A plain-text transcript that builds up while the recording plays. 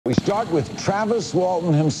We start with Travis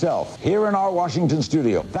Walton himself. Here in our Washington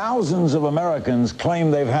studio, thousands of Americans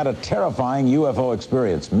claim they've had a terrifying UFO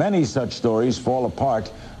experience. Many such stories fall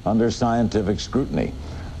apart under scientific scrutiny.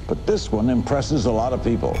 But this one impresses a lot of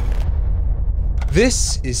people.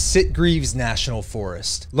 This is Sitgreaves National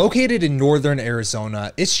Forest. Located in northern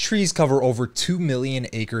Arizona, its trees cover over 2 million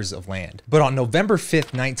acres of land. But on November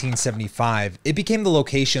 5th, 1975, it became the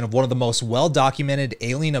location of one of the most well-documented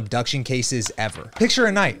alien abduction cases ever. Picture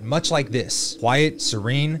a night much like this. Quiet,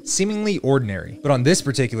 serene, seemingly ordinary. But on this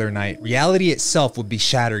particular night, reality itself would be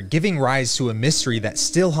shattered, giving rise to a mystery that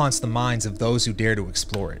still haunts the minds of those who dare to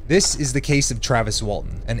explore it. This is the case of Travis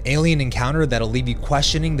Walton, an alien encounter that'll leave you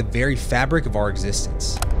questioning the very fabric of our existence.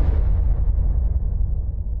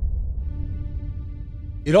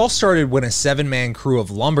 It all started when a 7-man crew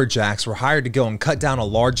of lumberjacks were hired to go and cut down a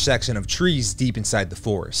large section of trees deep inside the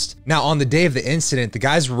forest. Now, on the day of the incident, the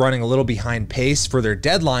guys were running a little behind pace for their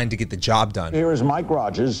deadline to get the job done. Here is Mike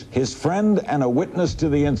Rogers, his friend and a witness to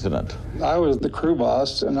the incident. I was the crew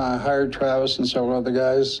boss, and I hired Travis and several other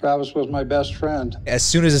guys. Travis was my best friend. As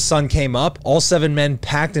soon as the sun came up, all 7 men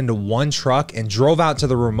packed into one truck and drove out to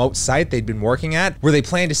the remote site they'd been working at, where they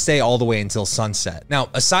planned to stay all the way until sunset.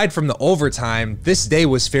 Now, aside from the overtime, this day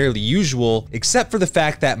was fairly usual, except for the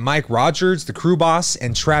fact that Mike Rogers, the crew boss,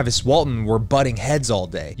 and Travis Walton were butting heads all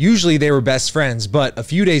day. Usually they were best friends, but a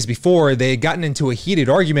few days before, they had gotten into a heated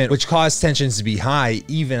argument which caused tensions to be high,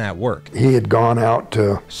 even at work. He had gone out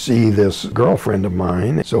to see this girlfriend of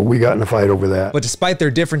mine, so we got in a fight over that. But despite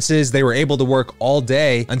their differences, they were able to work all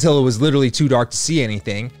day until it was literally too dark to see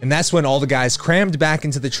anything, and that's when all the guys crammed back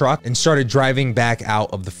into the truck and started driving back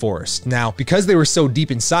out of the forest. Now, because they were so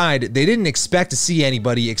deep inside, they didn't expect to see anybody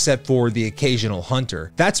except for the occasional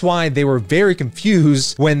hunter. That's why they were very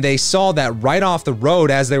confused when they saw that right off the road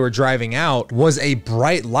as they were driving out was a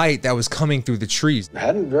bright light that was coming through the trees. I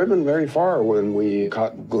hadn't driven very far when we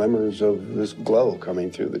caught glimmers of this glow coming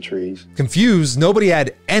through the trees. Confused, nobody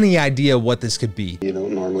had any idea what this could be. You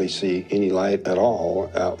don't normally see any light at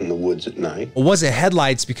all out in the woods at night. It wasn't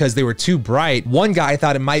headlights because they were too bright. One guy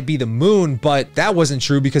thought it might be the moon, but that wasn't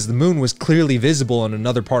true because the moon was clearly visible in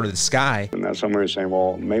another part of the sky. And that's somebody saying,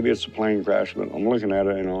 well, maybe it's a plane crash, but I'm looking at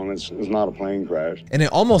it, you know, and it's not a plane crash. And it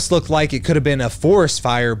almost looked like it could have been a forest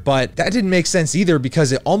fire, but that didn't make sense either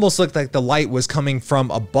because it almost looked like the light was coming from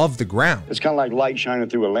above the ground. It's kind of like light shining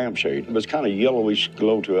through a lampshade, but it's kind of yellowish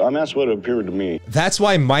glow to it. I mean, that's what it appeared to me. That's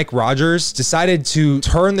why Mike Rogers decided to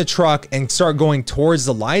turn the truck and start going towards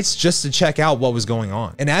the lights just to check out what was going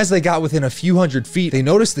on. And as they got within a few hundred feet, they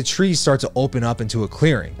noticed the trees start to open up into a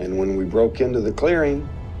clearing. And when we broke into the clearing,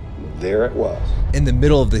 there it was. In the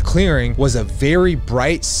middle of the clearing was a very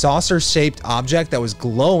bright saucer-shaped object that was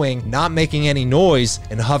glowing, not making any noise,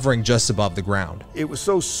 and hovering just above the ground. It was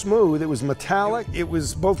so smooth, it was metallic, it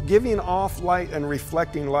was both giving off light and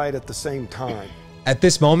reflecting light at the same time. At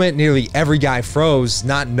this moment, nearly every guy froze,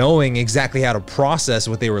 not knowing exactly how to process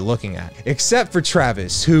what they were looking at. Except for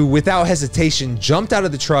Travis, who without hesitation jumped out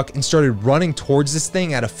of the truck and started running towards this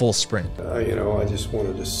thing at a full sprint. You know, I just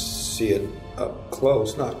wanted to see it up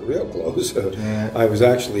close, not real close. I was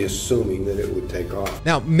actually assuming that it would take off.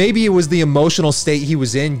 Now, maybe it was the emotional state he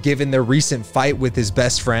was in given their recent fight with his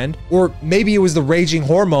best friend, or maybe it was the raging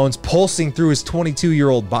hormones pulsing through his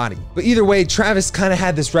 22-year-old body. But either way, Travis kind of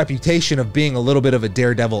had this reputation of being a little bit of a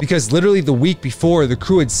daredevil because literally the week before, the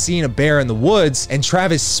crew had seen a bear in the woods and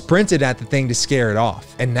Travis sprinted at the thing to scare it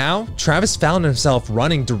off. And now, Travis found himself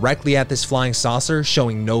running directly at this flying saucer,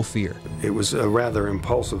 showing no fear. It was a rather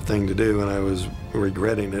impulsive thing to do, and I was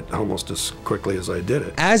regretting it almost as quickly as I did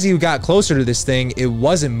it. As he got closer to this thing, it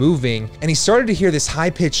wasn't moving, and he started to hear this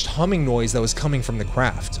high-pitched humming noise that was coming from the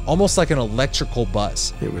craft, almost like an electrical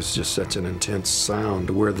buzz. It was just such an intense sound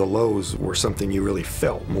where the lows were something you really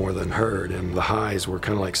felt more than heard, and the highs were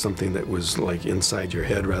kind of like something that was like inside your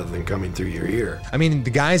head rather than coming through your ear. I mean,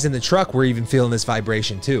 the guys in the truck were even feeling this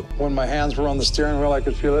vibration too. When my hands were on the steering wheel, I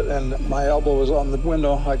could feel it, and my elbow was on the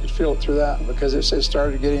window, I could feel it through that because it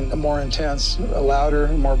started getting more intense, louder,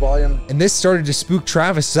 more volume. And this started to spook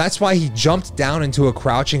Travis, so that's why he jumped down into a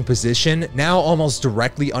crouching position, now almost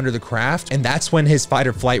directly under the craft, and that's when his fight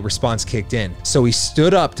or flight response kicked in. So he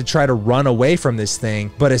stood up to try to run away from this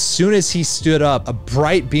thing, but as soon as he stood up, a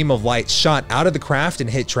bright beam of light shot out of the craft and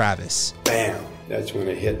hit Travis. Bam! That's when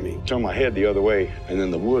it hit me. Turned my head the other way, and then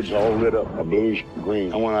the woods all lit up a bluish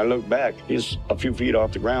green. And when I looked back, he's a few feet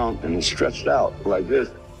off the ground and stretched out like this.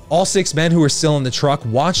 All 6 men who were still in the truck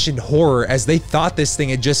watched in horror as they thought this thing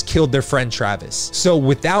had just killed their friend Travis. So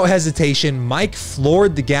without hesitation, Mike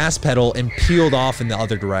floored the gas pedal and peeled off in the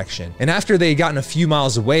other direction. And after they had gotten a few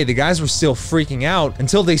miles away, the guys were still freaking out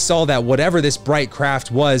until they saw that whatever this bright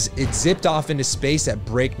craft was, it zipped off into space at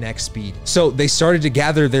breakneck speed. So they started to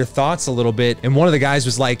gather their thoughts a little bit, and one of the guys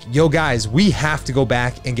was like, yo guys, we have to go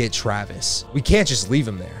back and get Travis. We can't just leave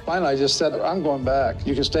him there. Finally, I just said, I'm going back.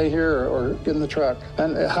 You can stay here or get in the truck.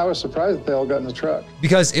 And I was surprised that they all got in the truck.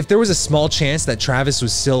 Because if there was a small chance that Travis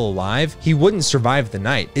was still alive, he wouldn't survive the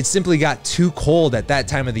night. It simply got too cold at that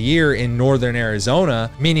time of the year in northern Arizona,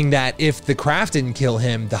 meaning that if the craft didn't kill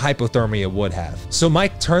him, the hypothermia would have. So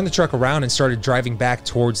Mike turned the truck around and started driving back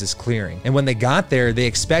towards this clearing. And when they got there, they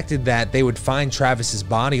expected that they would find Travis's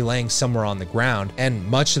body laying somewhere on the ground. And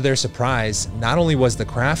much to their surprise, not only was the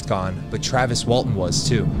craft gone, but Travis Walton was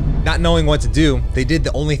too. Not knowing what to do, they did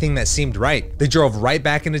the only thing that seemed right. They drove right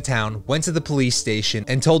back into town, went to the police station,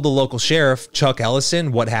 and told the local sheriff, Chuck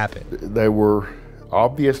Ellison, what happened. They were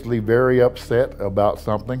obviously very upset about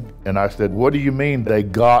something. And I said, what do you mean they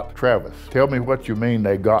got Travis? Tell me what you mean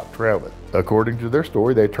they got Travis. According to their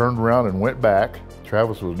story, they turned around and went back.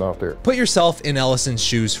 Travis was not there. Put yourself in Ellison's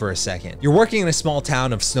shoes for a second. You're working in a small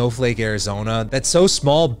town of Snowflake, Arizona that's so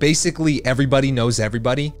small, basically everybody knows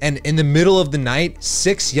everybody. And in the middle of the night,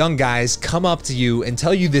 6 young guys come up to you and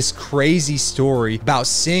tell you this crazy story about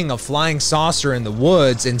seeing a flying saucer in the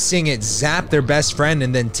woods and seeing it zap their best friend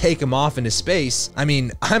and then take him off into space. I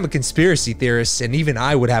mean, I'm a conspiracy theorist, and even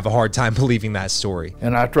I would have a hard time believing that story.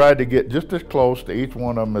 And I tried to get just as close to each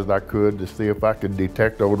one of them as I could to see if I could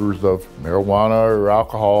detect odors of marijuana or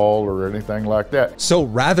alcohol or anything like that. So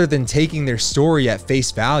rather than taking their story at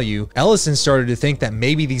face value, Ellison started to think that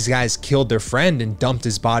maybe these guys killed their friend and dumped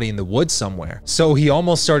his body in the woods somewhere. So he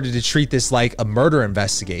almost started to treat this like a murder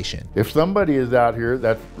investigation. If somebody is out here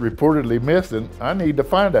that's reportedly missing, I need to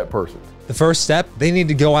find that person. The first step, they need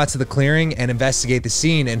to go out to the clearing and investigate the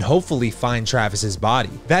scene and hopefully find Travis's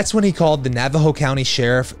body. That's when he called the Navajo County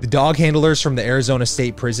Sheriff, the dog handlers from the Arizona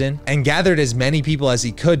State Prison, and gathered as many people as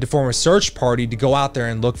he could to form a search party to go out there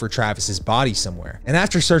and look for Travis's body somewhere. And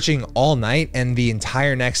after searching all night and the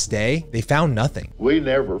entire next day, they found nothing. We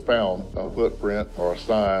never found a footprint or a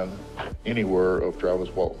sign anywhere of Travis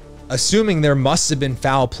Walton. Assuming there must have been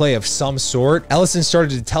foul play of some sort, Ellison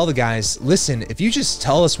started to tell the guys, listen, if you just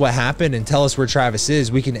tell us what happened and tell us where Travis is,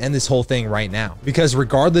 we can end this whole thing right now. Because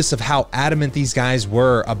regardless of how adamant these guys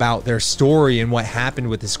were about their story and what happened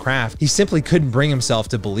with this craft, he simply couldn't bring himself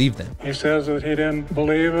to believe them. He says that he didn't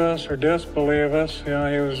believe us or disbelieve us. You know,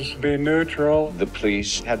 he was just being neutral. The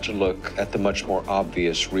police had to look at the much more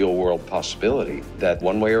obvious real-world possibility that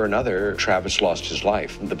one way or another, Travis lost his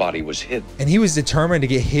life. The body was hid. And he was determined to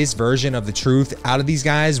get his version of the truth out of these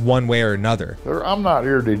guys one way or another. Sir, I'm not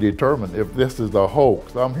here to determine if this is a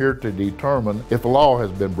hoax. I'm here to determine if the law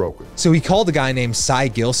has been broken. So he called a guy named Cy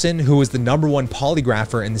Gilson, who was the #1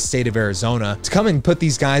 polygrapher in the state of Arizona, to come and put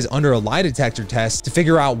these guys under a lie detector test to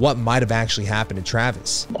figure out what might have actually happened to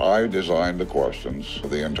Travis. I designed the questions.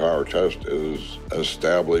 The entire test is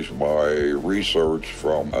established by research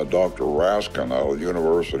from Dr. Raskin out of the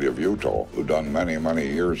University of Utah, who done many, many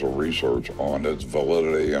years of research on its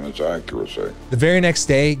validity and its accuracy. The very next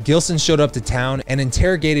day, Gilson showed up to town and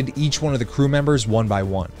interrogated each one of the crew members one by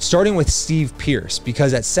one, starting with Steve Pierce,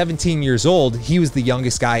 because at 17 years old, he was the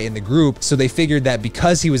youngest guy in the group, so they figured that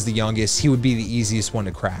because he was the youngest, he would be the easiest one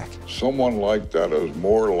to crack. Someone like that is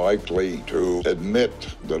more likely to admit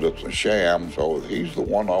that it's a sham, so he's the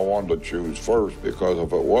one I wanted to choose first, because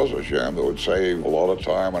if it was a sham, it would save a lot of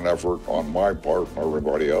time and effort on my part and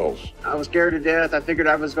everybody else. I was scared to death. I figured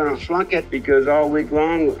I was going to flunk it because all week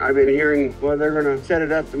long I've been hearing, well, they're going to set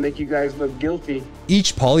it up to make you guys look guilty.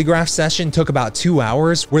 Each polygraph session took about 2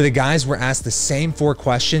 hours, where the guys were asked the same 4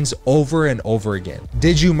 questions over and over again.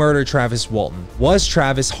 Did you murder Travis Walton? Was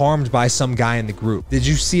Travis harmed by some guy in the group? Did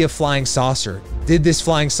you see a flying saucer? Did this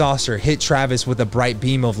flying saucer hit Travis with a bright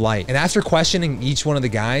beam of light? And after questioning each one of the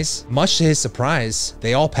guys, much to his surprise,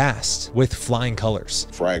 they all passed with flying colors.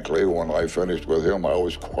 Frankly, when I finished with him, I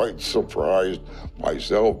was quite surprised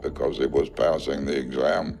myself because he was passing the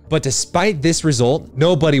exam. But despite this result,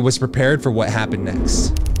 nobody was prepared for what happened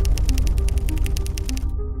next.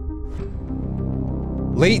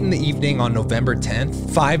 Late in the evening on November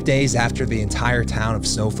 10th, 5 days after the entire town of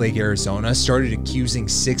Snowflake, Arizona started accusing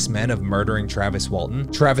 6 men of murdering Travis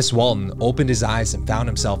Walton, Travis Walton opened his eyes and found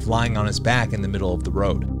himself lying on his back in the middle of the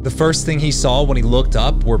road. The first thing he saw when he looked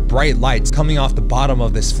up were bright lights coming off the bottom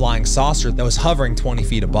of this flying saucer that was hovering 20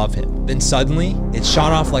 feet above him. Then suddenly, it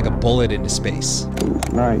shot off like a bullet into space. It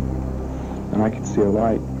was night, and I could see a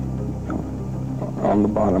light on the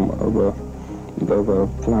bottom of a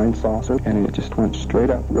flying saucer, and it just went straight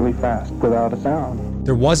up really fast without a sound.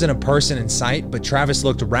 There wasn't a person in sight, but Travis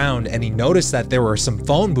looked around and he noticed that there were some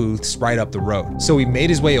phone booths right up the road. So he made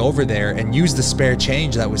his way over there and used the spare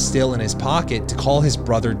change that was still in his pocket to call his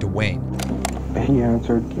brother Dwayne. He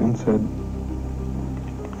answered and said,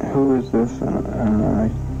 "Who is this?" And I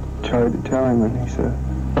tried to tell him, and he said,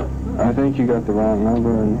 "I think you got the wrong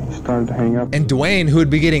number," and he started to hang up. And Dwayne, who had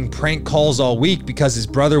been getting prank calls all week because his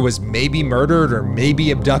brother was maybe murdered or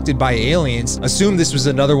maybe abducted by aliens, assumed this was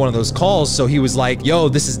another one of those calls, so he was like, "Yo,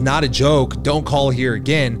 this is not a joke, don't call here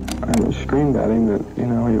again." I screamed at him that, you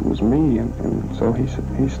know, it was me, and so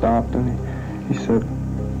he stopped and he said,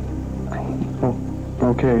 "Oh,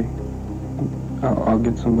 okay, I'll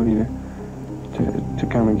get somebody to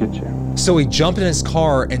come and get you." So he jumped in his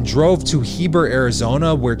car and drove to Heber,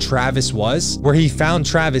 Arizona, where Travis was, where he found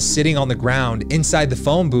Travis sitting on the ground inside the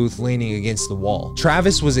phone booth leaning against the wall.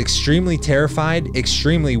 Travis was extremely terrified,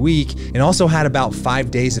 extremely weak, and also had about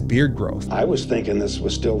 5 days of beard growth. I was thinking this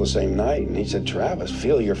was still the same night, and he said, "Travis,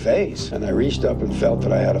 feel your face." And I reached up and felt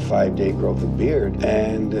that I had a 5-day growth of beard,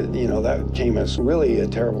 and you know, that came as really a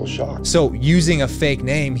terrible shock. So using a fake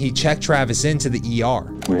name, he checked Travis into the ER.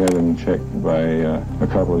 We had him checked by a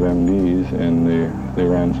couple of MDs, and they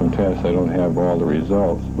ran some tests. I don't have all the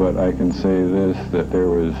results, but I can say this, that there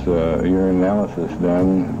was urine analysis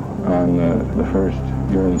done on the first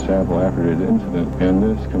urine sample after the incident, and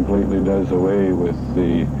this completely does away with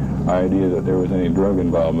the idea that there was any drug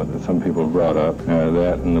involvement that some people brought up.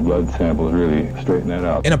 That and the blood samples really straighten that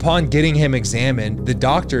out. And upon getting him examined, the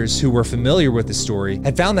doctors who were familiar with the story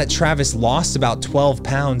had found that Travis lost about 12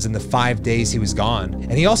 pounds in the 5 days he was gone.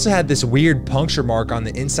 And he also had this weird puncture mark on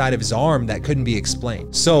the inside of his arm that couldn't be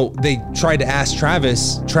explained. So they tried to ask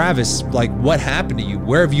Travis, like, what happened to you?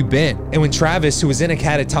 Where have you been? And when Travis, who was in a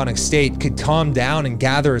catatonic state, could calm down and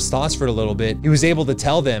gather his thoughts for a little bit, he was able to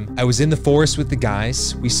tell them, "I was in the forest with the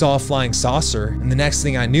guys, we saw a flying saucer, and the next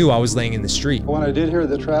thing I knew, I was laying in the street." When I did hear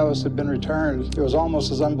that Travis had been returned, it was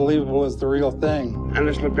almost as unbelievable as the real thing. I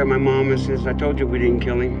just looked at my mom and says, "I told you we didn't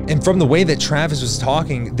kill him." And from the way that Travis was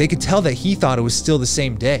talking, they could tell that he thought it was still the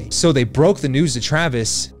same day. So they broke the news to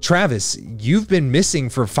Travis. "Travis, you've been missing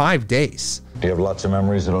for 5 days." Do you have lots of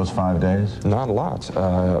memories of those 5 days? Not a lot,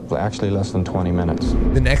 actually less than 20 minutes.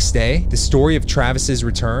 The next day, the story of Travis's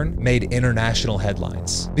return made international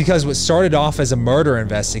headlines. Because what started off as a murder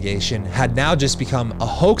investigation had now just become a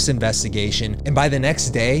hoax investigation, and by the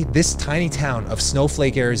next day, this tiny town of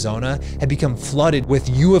Snowflake, Arizona had become flooded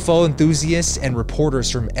with UFO enthusiasts and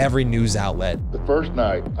reporters from every news outlet. The first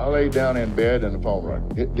night, I lay down in bed and the phone rang.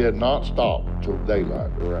 It did not stop till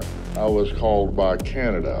daylight around. I was called by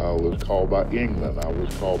Canada, I was called by England, I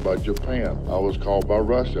was called by Japan, I was called by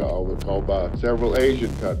Russia, I was called by several Asian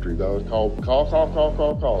countries. I was called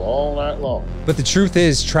call all night long. But the truth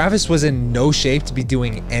is, Travis was in no shape to be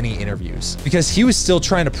doing any interviews because he was still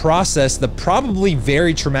trying to process the probably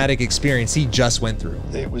very traumatic experience he just went through.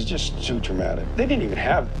 It was just too traumatic. They didn't even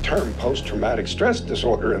have the term post-traumatic stress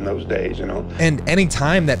disorder in those days, you know? And any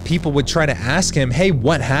time that people would try to ask him, "Hey,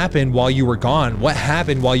 what happened while you were gone? What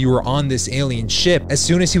happened while you were on this alien ship?" As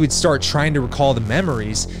soon as he would start trying to recall the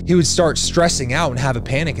memories, he would start stressing out and have a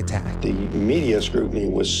panic attack. The media scrutiny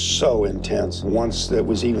was so intense. Once it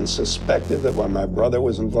was even suspected that when my brother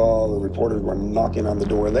was involved, the reporters were knocking on the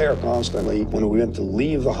door there constantly. When we went to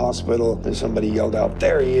leave the hospital, and somebody yelled out,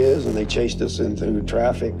 "There he is," and they chased us into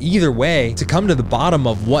traffic. Either way, to come to the bottom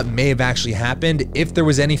of what may have actually happened, if there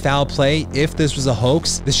was any foul play, if this was a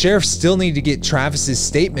hoax, the sheriff still needed to get Travis's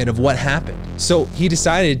statement of what happened. So he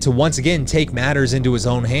decided to once again take matters into his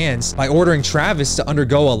own hands by ordering Travis to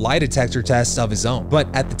undergo a lie detector test of his own. But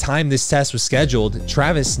at the time this test was scheduled,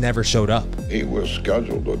 Travis never showed up. He was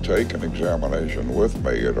scheduled to take an examination with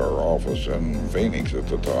me at our office in Phoenix at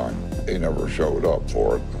the time. He never showed up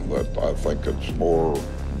for it, but I think it's more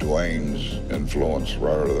Dwayne's influence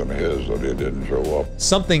rather than his that he didn't show up.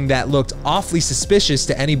 Something that looked awfully suspicious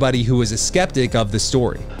to anybody who was a skeptic of the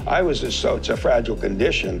story. I was in such a fragile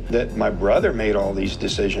condition that my brother made all these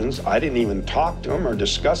decisions. I didn't even talk to him or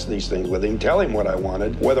discuss these things with him, tell him what I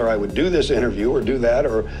wanted, whether I would do this interview or do that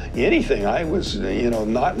or anything. I was,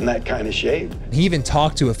 not in that kind of shape. He even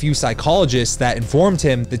talked to a few psychologists that informed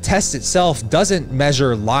him the test itself doesn't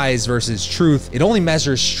measure lies versus truth. It only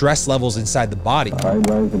measures stress levels inside the body. I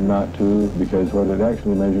advise them not to, because what it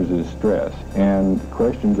actually measures is stress. And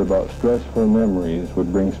questions about stressful memories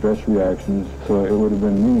would bring stress reactions, so it would have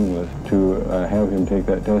been meaningless to have him take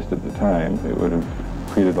that test at the time. It would have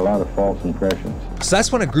created a lot of false impressions. So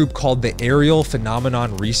that's when a group called the Aerial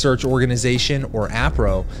Phenomenon Research Organization, or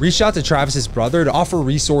APRO, reached out to Travis's brother to offer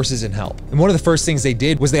resources and help. And one of the first things they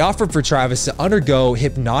did was they offered for Travis to undergo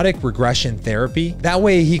hypnotic regression therapy. That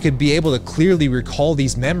way he could be able to clearly recall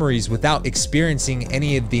these memories without experiencing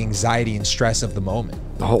any of the anxiety and stress of the moment.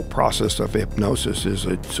 The whole process of hypnosis is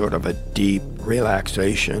a sort of a deep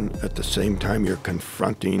relaxation. At the same time, you're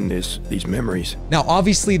confronting these memories. Now,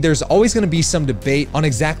 obviously, there's always going to be some debate on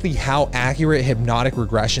exactly how accurate hypnotic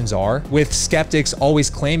regressions are, with skeptics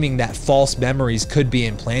always claiming that false memories could be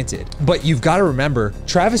implanted. But you've got to remember,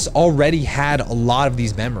 Travis already had a lot of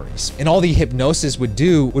these memories, and all the hypnosis would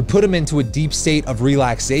do would put him into a deep state of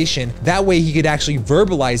relaxation. That way he could actually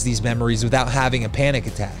verbalize these memories without having a panic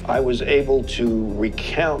attack. I was able to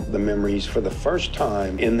recount the memories for the first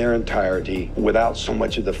time in their entirety without so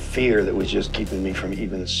much of the fear that was just keeping me from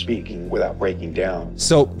even speaking without breaking down.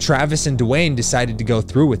 So Travis and Dwayne decided to go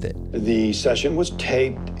through with it. The session was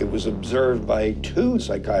taped. It was observed by 2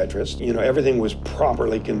 psychiatrists. You know, everything was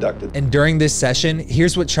properly conducted. And during this session,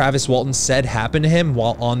 here's what Travis Walton said happened to him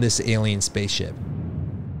while on this alien spaceship.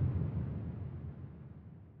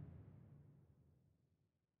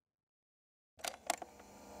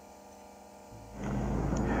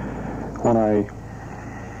 When I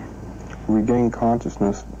regained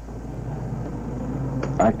consciousness,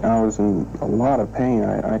 I was in a lot of pain.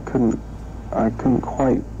 I couldn't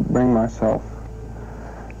quite bring myself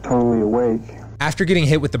totally awake. After getting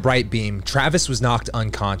hit with the bright beam, Travis was knocked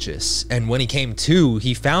unconscious, and when he came to,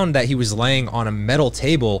 he found that he was laying on a metal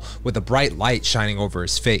table with a bright light shining over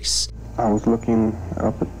his face. I was looking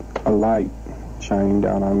up at a light shining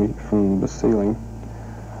down on me from the ceiling.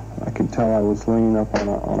 I could tell I was leaning up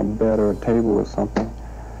on a bed or a table or something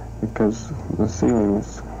because the ceiling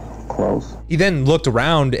was close. He then looked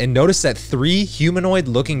around and noticed that 3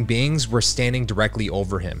 humanoid-looking beings were standing directly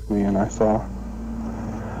over him. And I saw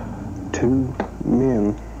 2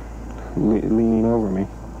 men leaning over me.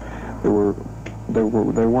 They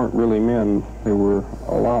weren't really men. They were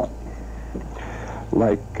a lot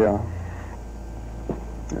like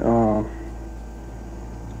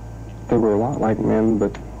they were a lot like men,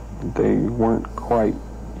 but they weren't quite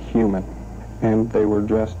human, and they were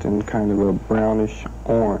dressed in kind of a brownish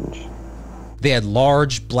orange. They had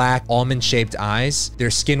large, black, almond-shaped eyes,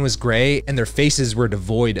 their skin was gray, and their faces were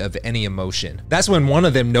devoid of any emotion. That's when one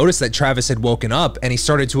of them noticed that Travis had woken up, and he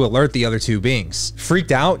started to alert the other 2 beings.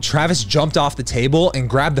 Freaked out, Travis jumped off the table and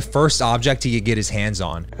grabbed the first object he could get his hands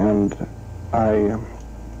on. And I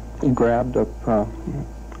grabbed up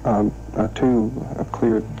a tube, a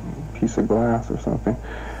clear piece of glass or something,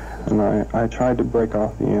 and I tried to break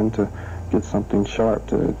off the end to get something sharp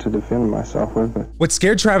to defend myself with. But what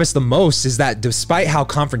scared Travis the most is that despite how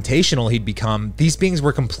confrontational he'd become, these beings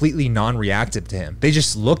were completely non-reactive to him. They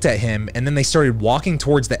just looked at him, and then they started walking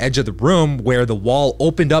towards the edge of the room where the wall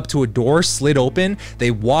opened up to a door, slid open,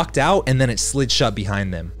 they walked out, and then it slid shut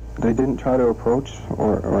behind them. They didn't try to approach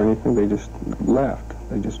or anything, they just left.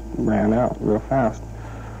 They just ran out real fast.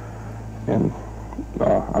 And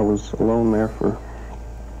I was alone there for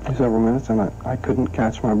several minutes, and I couldn't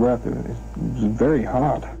catch my breath. It was very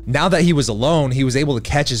hot. Now that he was alone, he was able to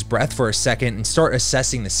catch his breath for a second and start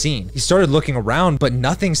assessing the scene. He started looking around, but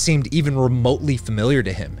nothing seemed even remotely familiar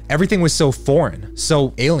to him. Everything was so foreign,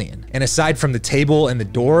 so alien. And aside from the table and the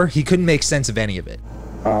door, he couldn't make sense of any of it.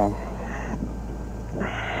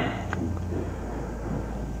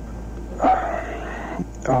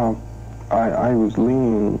 I was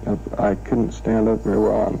leaning up. I couldn't stand up very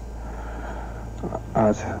well. I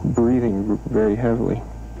was breathing very heavily,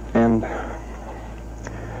 and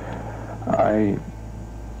I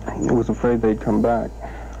was afraid they'd come back.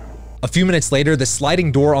 A few minutes later, the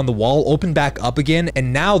sliding door on the wall opened back up again,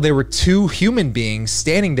 and now there were 2 human beings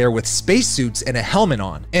standing there with spacesuits and a helmet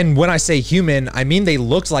on. And when I say human, I mean they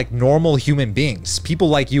looked like normal human beings, people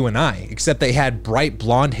like you and I, except they had bright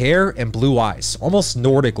blonde hair and blue eyes, almost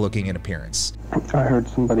Nordic looking in appearance. I heard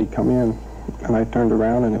somebody come in, and I turned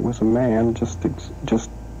around, and it was a man, just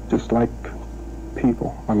like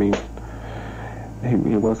people. I mean,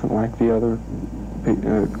 he wasn't like the other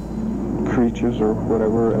creatures or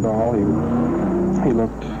whatever at all. He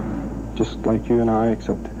looked just like you and I,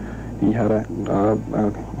 except he had a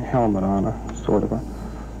helmet on, a sort of a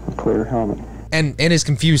clear helmet. And in his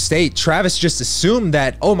confused state, Travis just assumed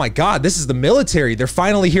that, oh my God, this is the military. They're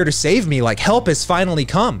finally here to save me. Like, help has finally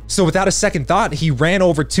come. So without a second thought, he ran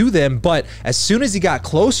over to them. But as soon as he got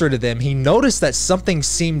closer to them, he noticed that something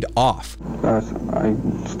seemed off. I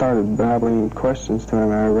started babbling questions to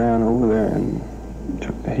him. I ran over there, and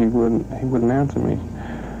he wouldn't answer me.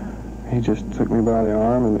 he just took me by the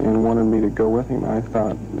arm and wanted me to go with him. I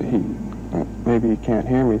thought maybe he can't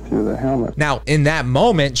hear me through the helmet. Now, in that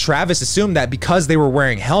moment, Travis assumed that because they were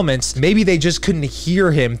wearing helmets, maybe they just couldn't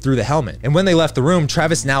hear him through the helmet. And when they left the room,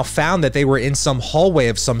 Travis now found that they were in some hallway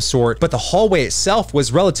of some sort, but the hallway itself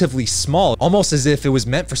was relatively small, almost as if it was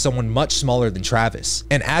meant for someone much smaller than Travis.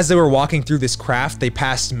 And as they were walking through this craft, they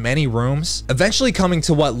passed many rooms, eventually coming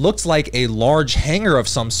to what looked like a large hangar of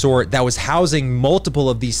some sort that was housing multiple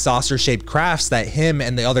of these saucer-shaped crafts that him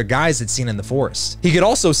and the other guys had seen in the forest. He could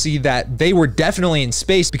also see that they were definitely in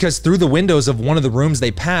space because through the windows of one of the rooms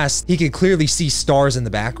they passed, he could clearly see stars in the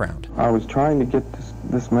background. I was trying to get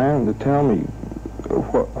this man to tell me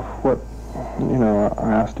what, you know,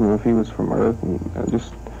 I asked him if he was from Earth and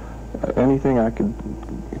just anything I could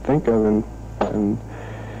think of, and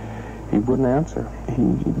he wouldn't answer.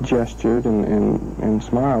 He gestured and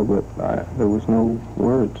smiled, but there was no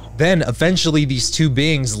words. Then eventually these two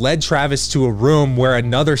beings led Travis to a room where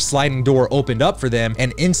another sliding door opened up for them,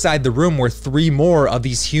 and inside the room were 3 more of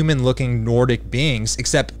these human-looking Nordic beings,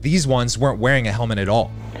 except these ones weren't wearing a helmet at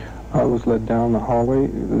all. I was led down the hallway.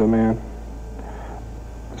 The man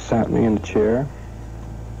sat me in a chair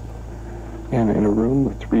and in a room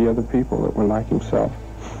with 3 other people that were like himself.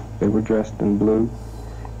 They were dressed in blue.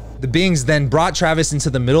 The beings then brought Travis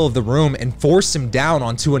into the middle of the room and forced him down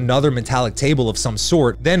onto another metallic table of some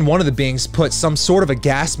sort. Then one of the beings put some sort of a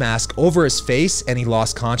gas mask over his face and he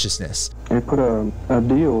lost consciousness. They put a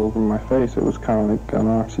deal over my face. It was kind of like an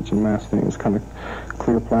oxygen mask thing. It was kind of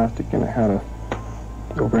clear plastic and it had a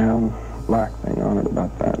round black thing on it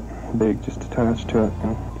about that big just attached to it.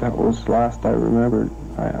 And that was the last I remembered.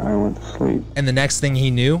 I went to sleep. And the next thing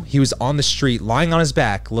he knew, he was on the street lying on his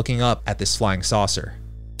back looking up at this flying saucer.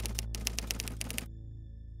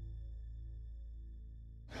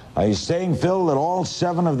 Are you saying, Phil, that all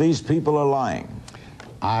 7 of these people are lying?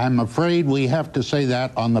 I'm afraid we have to say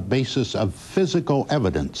that on the basis of physical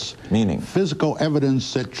evidence. Meaning? Physical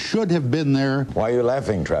evidence that should have been there. Why are you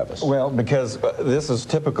laughing, Travis? Well, because this is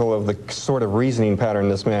typical of the sort of reasoning pattern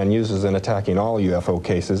this man uses in attacking all UFO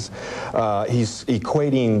cases. He's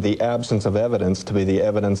equating the absence of evidence to be the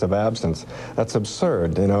evidence of absence. That's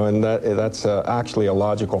absurd, you know, and that's actually a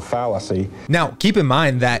logical fallacy. Now, keep in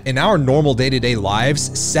mind that in our normal day-to-day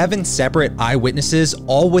lives, 7 separate eyewitnesses,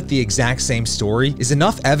 all with the exact same story, is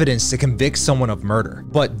enough evidence to convict someone of murder.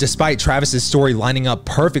 But despite Travis's story lining up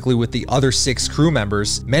perfectly with the other 6 crew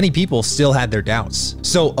members, many people still had their doubts.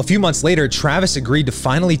 So a few months later, Travis agreed to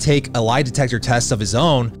finally take a lie detector test of his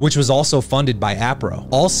own, which was also funded by APRO.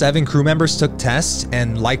 All 7 crew members took tests,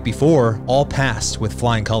 and like before, all passed with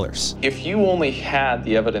flying colors. If you only had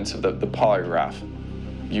the evidence of the polygraph,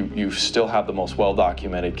 you still have the most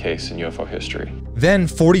well-documented case in UFO history. Then,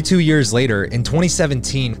 42 years later, in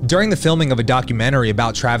 2017, during the filming of a documentary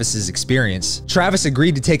about Travis's experience, Travis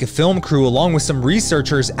agreed to take a film crew along with some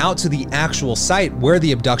researchers out to the actual site where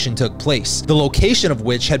the abduction took place, the location of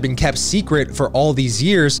which had been kept secret for all these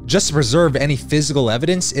years just to preserve any physical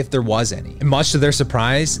evidence if there was any. And much to their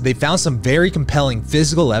surprise, they found some very compelling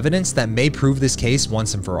physical evidence that may prove this case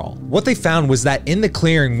once and for all. What they found was that in the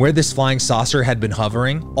clearing where this flying saucer had been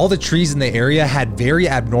hovering, all the trees in the area had very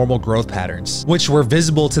abnormal growth patterns, which were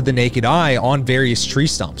visible to the naked eye on various tree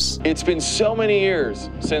stumps. It's been so many years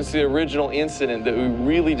since the original incident that we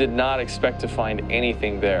really did not expect to find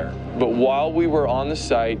anything there. But while we were on the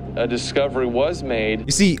site, a discovery was made.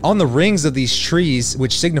 You see, on the rings of these trees,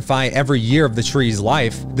 which signify every year of the tree's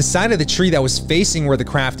life, the side of the tree that was facing where the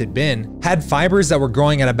craft had been had fibers that were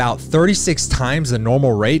growing at about 36 times the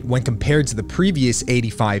normal rate when compared to the previous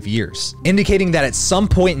 85 years, indicating that at some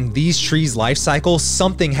point in these trees' life cycle,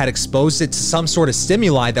 something had exposed it to some sort of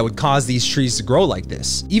stimuli that would cause these trees to grow like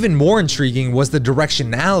this. Even more intriguing was the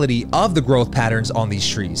directionality of the growth patterns on these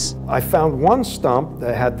trees. I found one stump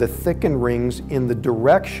that had the thickened rings in the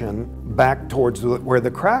direction back towards where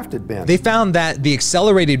the craft had been. They found that the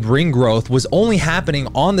accelerated ring growth was only happening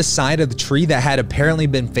on the side of the tree that had apparently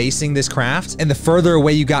been facing this craft, and the further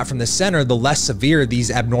away you got from the center, the less severe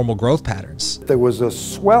these abnormal growth patterns. There was a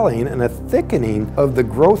swelling and a thickening of the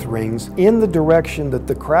growth rings in the direction that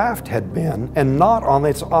the craft had been, and not on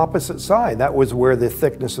its opposite side. That was where the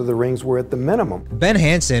thickness of the rings were at the minimum. Ben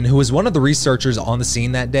Hansen, who was one of the researchers on the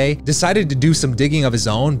scene that day, decided to do some digging of his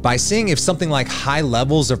own by seeing if something like high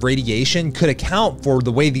levels of radiation could account for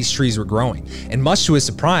the way these trees were growing. And much to his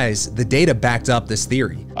surprise, the data backed up this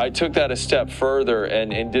theory. I took that a step further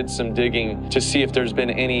and did some digging to see if there's been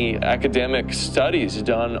any academic studies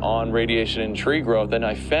done on radiation and tree growth, and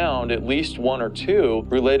I found at least 1 or 2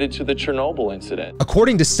 related to the Chernobyl incident.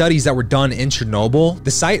 According to studies that were done in Chernobyl,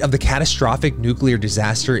 the site of the catastrophic nuclear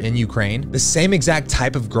disaster in Ukraine, the same exact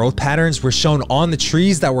type of growth patterns were shown on the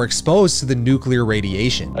trees that were exposed to the nuclear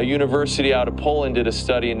radiation. A university out of Poland did a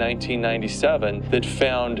study in 1997 that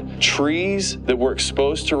found trees that were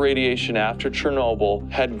exposed to radiation after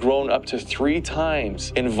Chernobyl had grown up to 3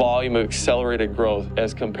 times in volume of accelerated growth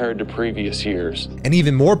as compared to previous years. And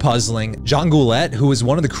even more puzzling, Jean Goulet, who was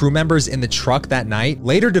one of the crew members in the truck that night,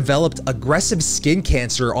 later developed aggressive skin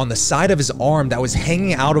cancer on the side of his arm that was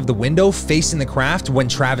hanging out of the window facing the craft when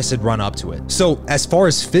Travis had run up to it. So as far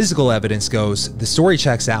as physical evidence goes, the story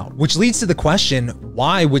checks out, which leads to the question,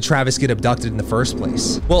 why would Travis get abducted in the first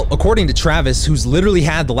place? Well, according to Travis, who's literally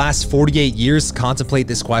had the last 48 years to contemplate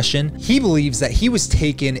this question, he believes that he was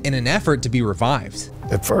taken in an effort to be revived.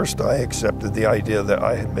 At first, I accepted the idea that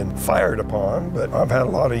I had been fired upon, but I've had a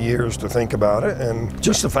lot of years to think about it, and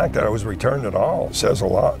just the fact that I was returned at all says a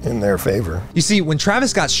lot in their favor. You see, when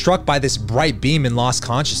Travis got struck by this bright beam and lost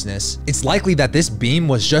consciousness, it's likely that this beam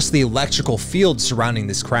was just the electrical field surrounding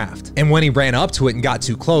this craft. And when he ran up to it and got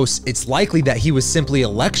too close, it's likely that he was simply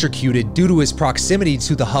electrocuted due to his proximity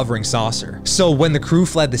to the hovering saucer. So when the crew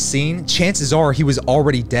fled the scene, chances are he was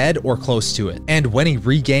already dead or close to it. And when he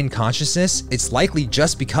regained consciousness, it's likely just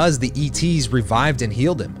because the ETs revived and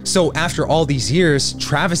healed him. So after all these years,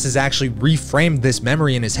 Travis has actually reframed this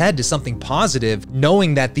memory in his head to something positive,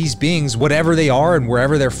 knowing that these beings, whatever they are and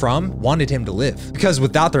wherever they're from, wanted him to live. Because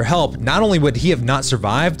without their help, not only would he have not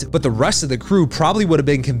survived, but the rest of the crew probably would have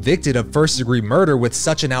been convicted of first-degree murder with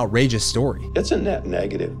such an outrageous story. It's a net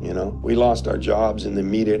negative, you know? We lost our jobs in the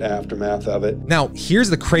immediate aftermath of it. Now, here's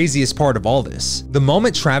the craziest part of all this. The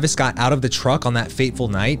moment Travis got out of the truck on that fateful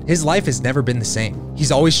night, his life has never been the same.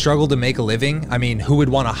 He's always struggled to make a living. I mean, who would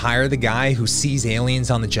want to hire the guy who sees aliens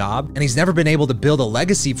on the job? And he's never been able to build a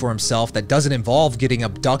legacy for himself that doesn't involve getting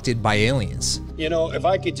abducted by aliens. You know, if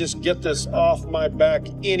I could just get this off my back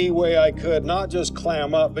any way I could, not just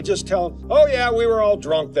clam up, but just tell them, oh yeah, we were all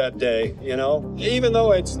drunk that day, you know? Even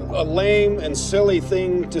though it's a lame and silly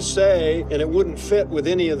thing to say, and it wouldn't fit with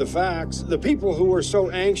any of the facts, the people who were so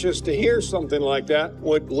anxious to hear something like that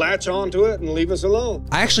would latch onto it and leave us alone.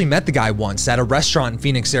 I actually met the guy once at a restaurant in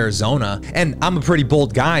Phoenix, Arizona, and I'm a pretty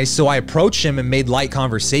bold guy, so I approached him and made light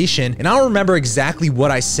conversation, and I don't remember exactly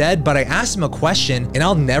what I said, but I asked him a question, and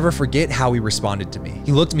I'll never forget how he responded to me.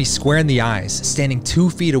 He looked me square in the eyes, standing 2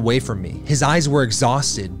 feet away from me. His eyes were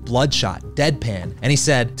exhausted, bloodshot, deadpan, and he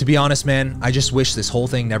said, "To be honest, man, I just wish this whole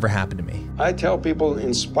thing never happened to me." I tell people,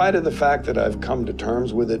 in spite of the fact that I've come to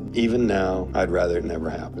terms with it, even now, I'd rather it never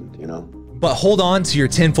happened, you know? But hold on to your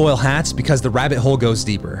tinfoil hats because the rabbit hole goes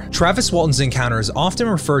deeper. Travis Walton's encounter is often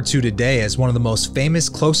referred to today as one of the most famous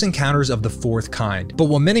close encounters of the fourth kind. But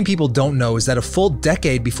what many people don't know is that a full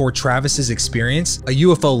decade before Travis's experience, a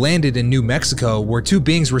UFO landed in New Mexico where 2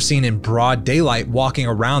 beings were seen in broad daylight walking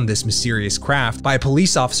around this mysterious craft by a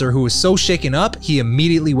police officer who was so shaken up, he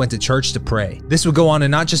immediately went to church to pray. This would go on to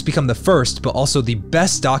not just become the first, but also the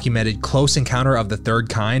best documented close encounter of the third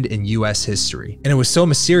kind in US history. And it was so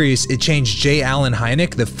mysterious, it changed J. Allen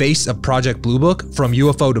Hynek, the face of Project Blue Book, from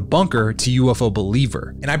UFO debunker to UFO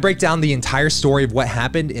believer. And I break down the entire story of what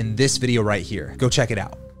happened in this video right here. Go check it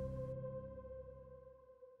out.